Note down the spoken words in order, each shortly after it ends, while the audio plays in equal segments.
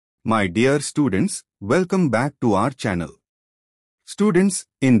My dear students, welcome back to our channel. Students,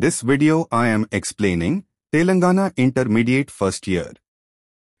 in this video I am explaining Telangana Intermediate First Year.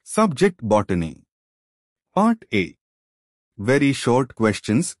 Subject Botany. Part A. Very short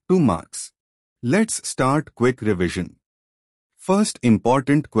questions, 2 marks. Let's start quick revision. First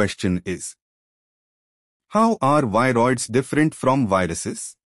important question is: how are viroids different from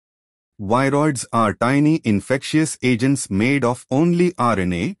viruses? Viroids are tiny infectious agents made of only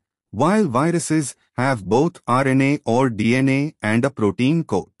RNA, while viruses have both RNA or DNA and a protein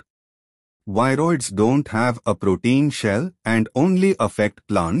coat. Viroids don't have a protein shell and only affect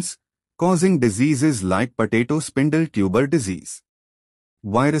plants, causing diseases like potato spindle tuber disease.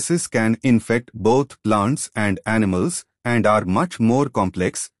 Viruses can infect both plants and animals and are much more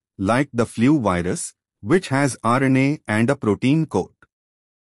complex, like the flu virus, which has RNA and a protein coat.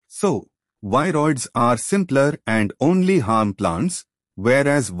 So, viroids are simpler and only harm plants,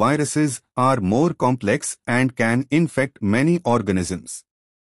 whereas viruses are more complex and can infect many organisms.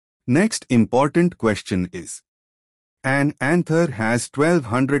 Next important question is: an anther has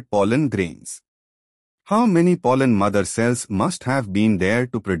 1200 pollen grains. How many pollen mother cells must have been there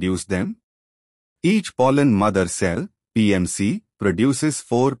to produce them? Each pollen mother cell, PMC, produces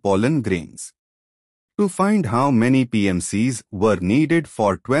 4 pollen grains. To find how many PMCs were needed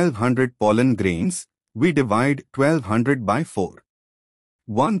for 1200 pollen grains, we divide 1200 by 4.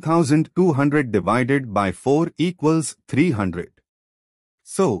 1200 divided by 4 equals 300.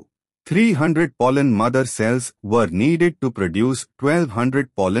 So, 300 pollen mother cells were needed to produce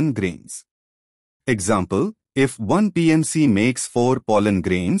 1200 pollen grains. Example: if one PMC makes 4 pollen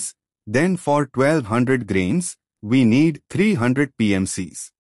grains, then for 1200 grains, we need 300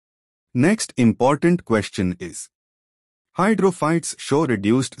 PMCs. Next important question is: hydrophytes show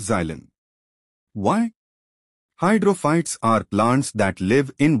reduced xylem. Why? Hydrophytes are plants that live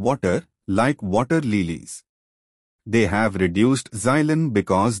in water, like water lilies. They have reduced xylem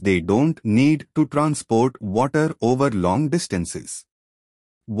because they don't need to transport water over long distances.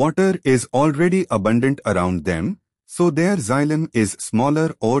 Water is already abundant around them, so their xylem is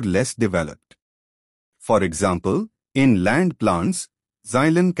smaller or less developed. For example, in land plants,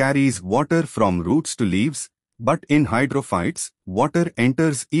 xylem carries water from roots to leaves, but in hydrophytes, water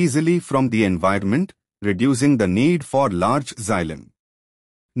enters easily from the environment, reducing the need for large xylem.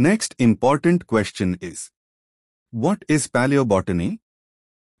 Next important question is: what is paleobotany?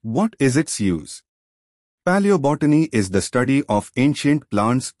 What is its use? Paleobotany is the study of ancient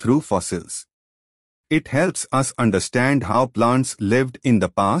plants through fossils. It helps us understand how plants lived in the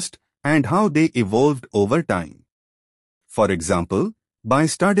past and how they evolved over time. For example, by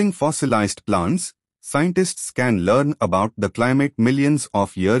studying fossilized plants, scientists can learn about the climate millions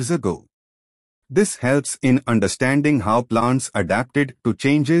of years ago. This helps in understanding how plants adapted to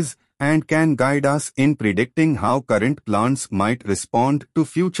changes and can guide us in predicting how current plants might respond to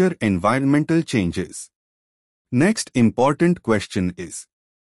future environmental changes. Next important question is: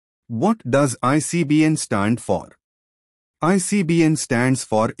 what does ICBN stand for? ICBN stands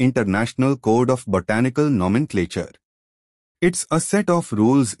for International Code of Botanical Nomenclature. It's a set of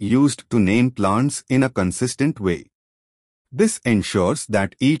rules used to name plants in a consistent way. This ensures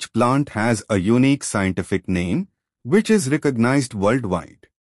that each plant has a unique scientific name, which is recognized worldwide.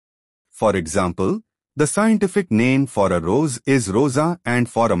 For example, the scientific name for a rose is Rosa and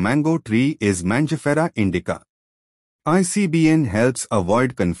for a mango tree is Mangifera indica. ICBN helps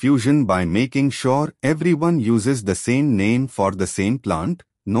avoid confusion by making sure everyone uses the same name for the same plant,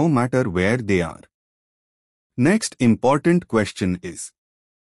 no matter where they are. Next important question is: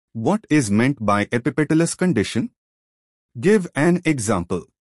 what is meant by epipetalous condition? Give an example.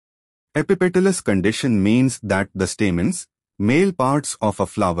 Epipetalous condition means that the stamens, male parts of a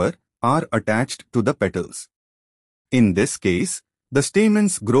flower, are attached to the petals. In this case, the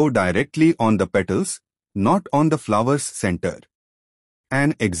stamens grow directly on the petals, not on the flower's center.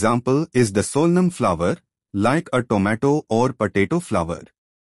 An example is the Solanum flower, like a tomato or potato flower.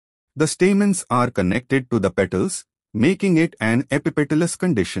 The stamens are connected to the petals, making it an epipetalous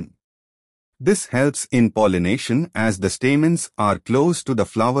condition. This helps in pollination as the stamens are close to the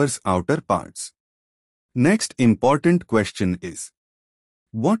flower's outer parts. Next important question is: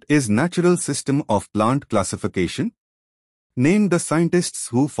 what is natural system of plant classification? Name the scientists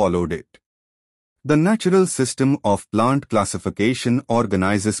who followed it. The natural system of plant classification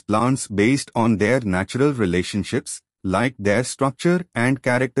organizes plants based on their natural relationships, like their structure and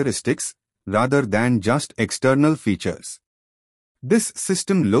characteristics, rather than just external features. This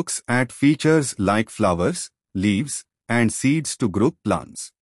system looks at features like flowers, leaves, and seeds to group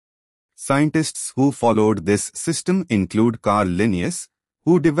plants. Scientists who followed this system include Carl Linnaeus,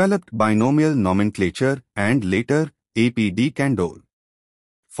 who developed binomial nomenclature and later APD candor.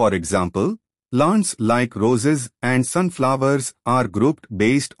 For example, plants like roses and sunflowers are grouped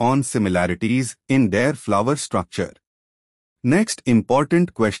based on similarities in their flower structure. Next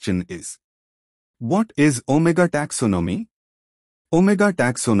important question is, what is omega taxonomy? Omega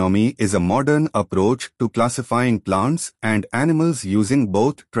taxonomy is a modern approach to classifying plants and animals using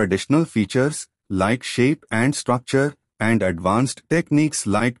both traditional features like shape and structure and advanced techniques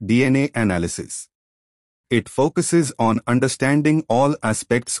like DNA analysis. It focuses on understanding all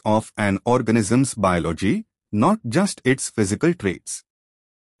aspects of an organism's biology, not just its physical traits.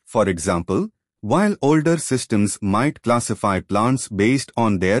 For example, while older systems might classify plants based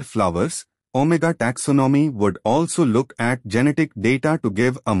on their flowers, omega taxonomy would also look at genetic data to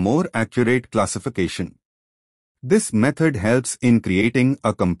give a more accurate classification. This method helps in creating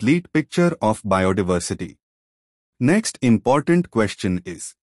a complete picture of biodiversity. Next important question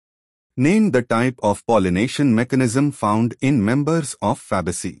is, name the type of pollination mechanism found in members of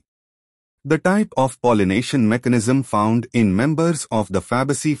Fabaceae. The type of pollination mechanism found in members of the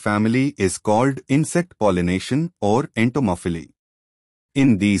Fabaceae family is called insect pollination or entomophily.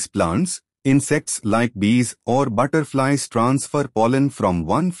 In these plants, insects like bees or butterflies transfer pollen from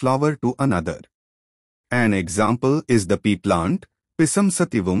one flower to another. An example is the pea plant, Pisum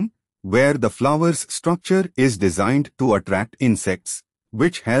sativum, where the flower's structure is designed to attract insects,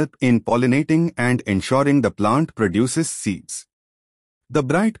 which help in pollinating and ensuring the plant produces seeds. The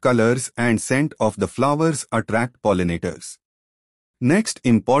bright colors and scent of the flowers attract pollinators. Next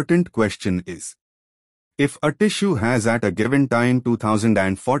important question is, if a tissue has at a given time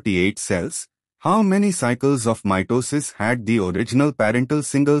 2048 cells, how many cycles of mitosis had the original parental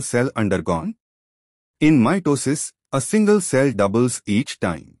single cell undergone? In mitosis, a single cell doubles each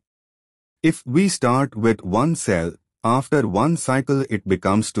time. If we start with one cell, after one cycle it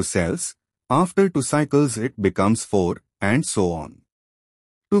becomes 2 cells, after 2 cycles it becomes 4, and so on.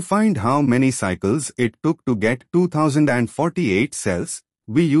 To find how many cycles it took to get 2048 cells,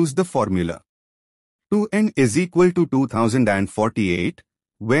 we use the formula 2n is equal to 2048,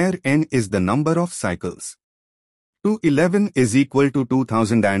 where n is the number of cycles. 211 is equal to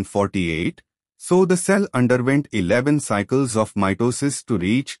 2048, so the cell underwent 11 cycles of mitosis to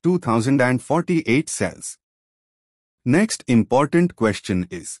reach 2048 cells. Next important question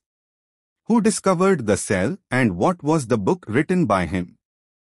is, who discovered the cell and what was the book written by him?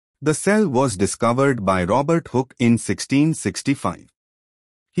 The cell was discovered by Robert Hooke in 1665.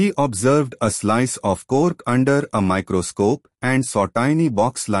 He observed a slice of cork under a microscope and saw tiny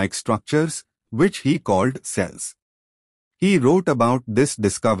box-like structures, which he called cells. He wrote about this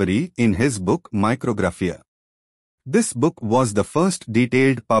discovery in his book Micrographia. This book was the first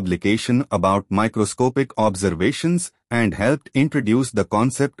detailed publication about microscopic observations and helped introduce the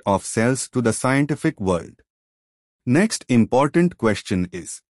concept of cells to the scientific world. Next important question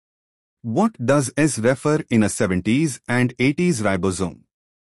is, what does S refer in a 70s and 80s ribosome?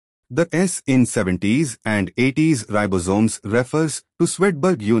 The S in 70s and 80s ribosomes refers to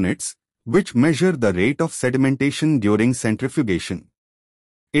Swedberg units, which measure the rate of sedimentation during centrifugation.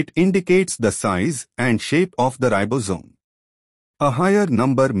 It indicates the size and shape of the ribosome. A higher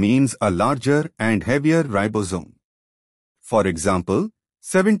number means a larger and heavier ribosome. For example,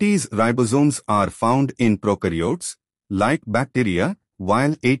 70s ribosomes are found in prokaryotes, like bacteria,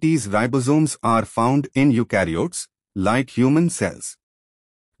 while 80s ribosomes are found in eukaryotes, like human cells.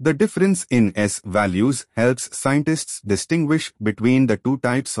 The difference in S values helps scientists distinguish between the two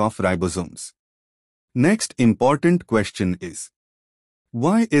types of ribosomes. Next important question is,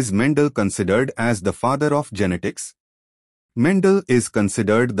 why is Mendel considered as the father of genetics? Mendel is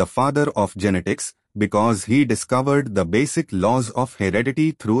considered the father of genetics because he discovered the basic laws of heredity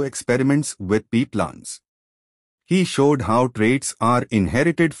through experiments with pea plants. He showed how traits are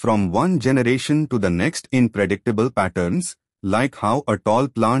inherited from one generation to the next in predictable patterns, like how a tall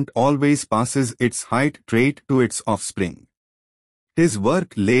plant always passes its height trait to its offspring. His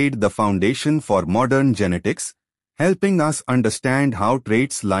work laid the foundation for modern genetics, helping us understand how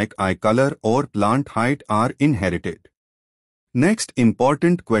traits like eye color or plant height are inherited. Next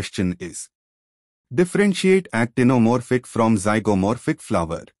important question is, differentiate actinomorphic from zygomorphic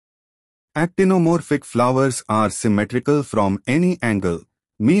flower. Actinomorphic flowers are symmetrical from any angle,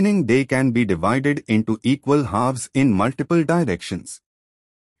 meaning they can be divided into equal halves in multiple directions.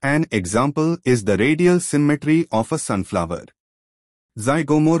 An example is the radial symmetry of a sunflower.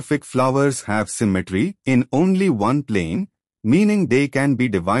 Zygomorphic flowers have symmetry in only one plane, meaning they can be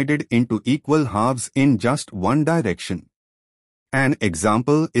divided into equal halves in just one direction. An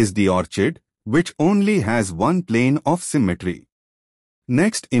example is the orchid, which only has one plane of symmetry.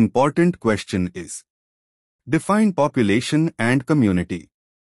 Next important question is: define population and community.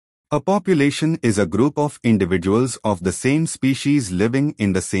 A population is a group of individuals of the same species living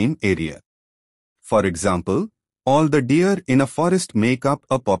in the same area. For example, all the deer in a forest make up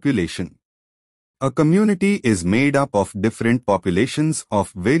a population. A community is made up of different populations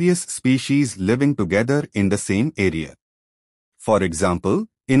of various species living together in the same area. For example,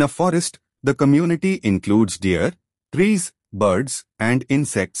 in a forest, the community includes deer, trees, birds, and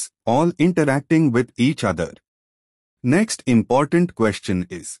insects, all interacting with each other. Next important question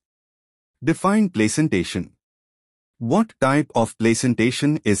is: define placentation. What type of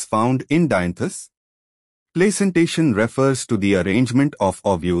placentation is found in Dianthus? Placentation refers to the arrangement of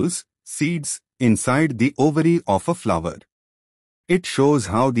ovules, seeds, inside the ovary of a flower. It shows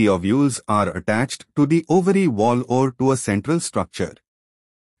how the ovules are attached to the ovary wall or to a central structure.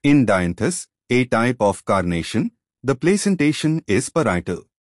 In Dianthus, a type of carnation, the placentation is parietal.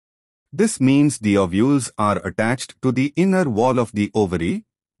 This means the ovules are attached to the inner wall of the ovary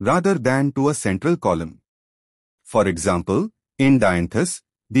rather than to a central column. For example, in Dianthus,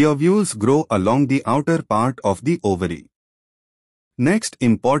 the ovules grow along the outer part of the ovary. Next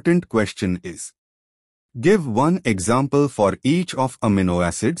important question is: give one example for each of amino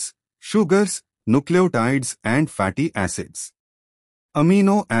acids, sugars, nucleotides and fatty acids.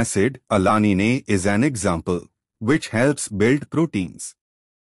 Amino acid alanine is an example, which helps build proteins.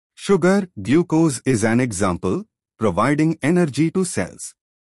 Sugar, glucose is an example, providing energy to cells.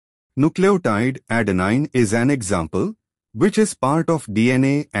 Nucleotide adenine is an example, which is part of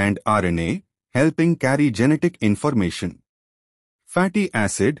DNA and RNA, helping carry genetic information. Fatty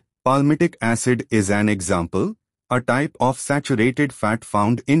acid, palmitic acid is an example, a type of saturated fat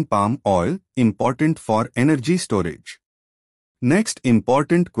found in palm oil, important for energy storage. Next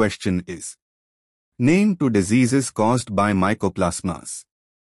important question is: name 2 diseases caused by mycoplasmas.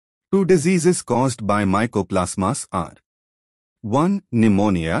 2 diseases caused by mycoplasmas are: 1.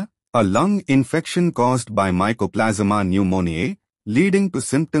 Pneumonia, a lung infection caused by Mycoplasma pneumoniae, leading to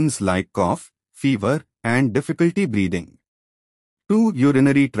symptoms like cough, fever, and difficulty breathing. 2.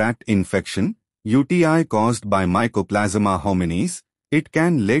 Urinary tract infection, UTI caused by Mycoplasma hominis. It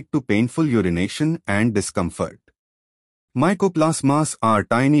can lead to painful urination and discomfort. Mycoplasmas are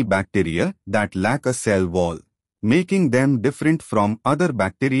tiny bacteria that lack a cell wall, making them different from other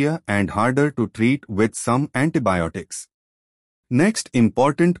bacteria and harder to treat with some antibiotics. Next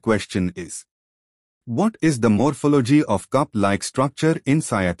important question is: what is the morphology of cup-like structure in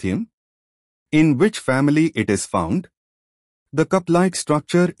Cyathium? In which family it is found? The cup-like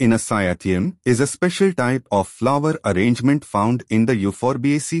structure in a Cyathium is a special type of flower arrangement found in the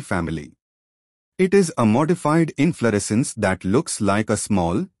Euphorbiaceae family. It is a modified inflorescence that looks like a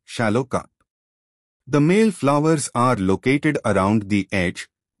small, shallow cup. The male flowers are located around the edge,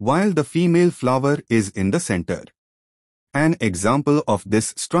 while the female flower is in the center. An example of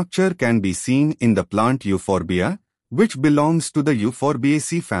this structure can be seen in the plant Euphorbia, which belongs to the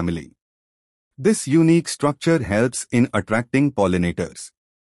Euphorbiaceae family. This unique structure helps in attracting pollinators.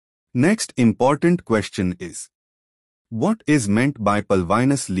 Next important question is: what is meant by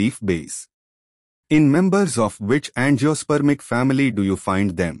pulvinous leaf base? In members of which angiospermic family do you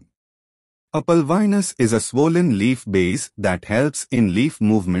find them? A pulvinus is a swollen leaf base that helps in leaf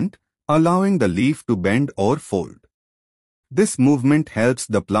movement, allowing the leaf to bend or fold. This movement helps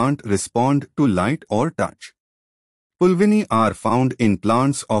the plant respond to light or touch. Pulvini are found in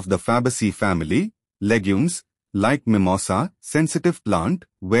plants of the Fabaceae family, legumes, like mimosa, sensitive plant,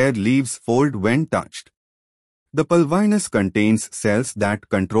 where leaves fold when touched. The pulvinus contains cells that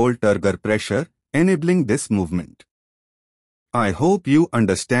control turgor pressure, enabling this movement. I hope you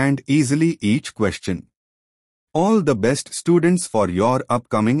understand easily each question. All the best, students, for your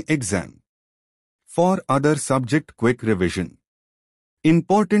upcoming exam. For other subject quick revision.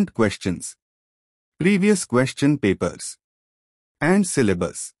 Important questions, previous question papers, and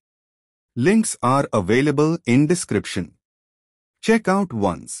syllabus. Links are available in description. Check out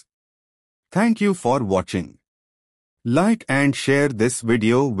once. Thank you for watching. Like and share this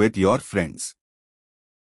video with your friends.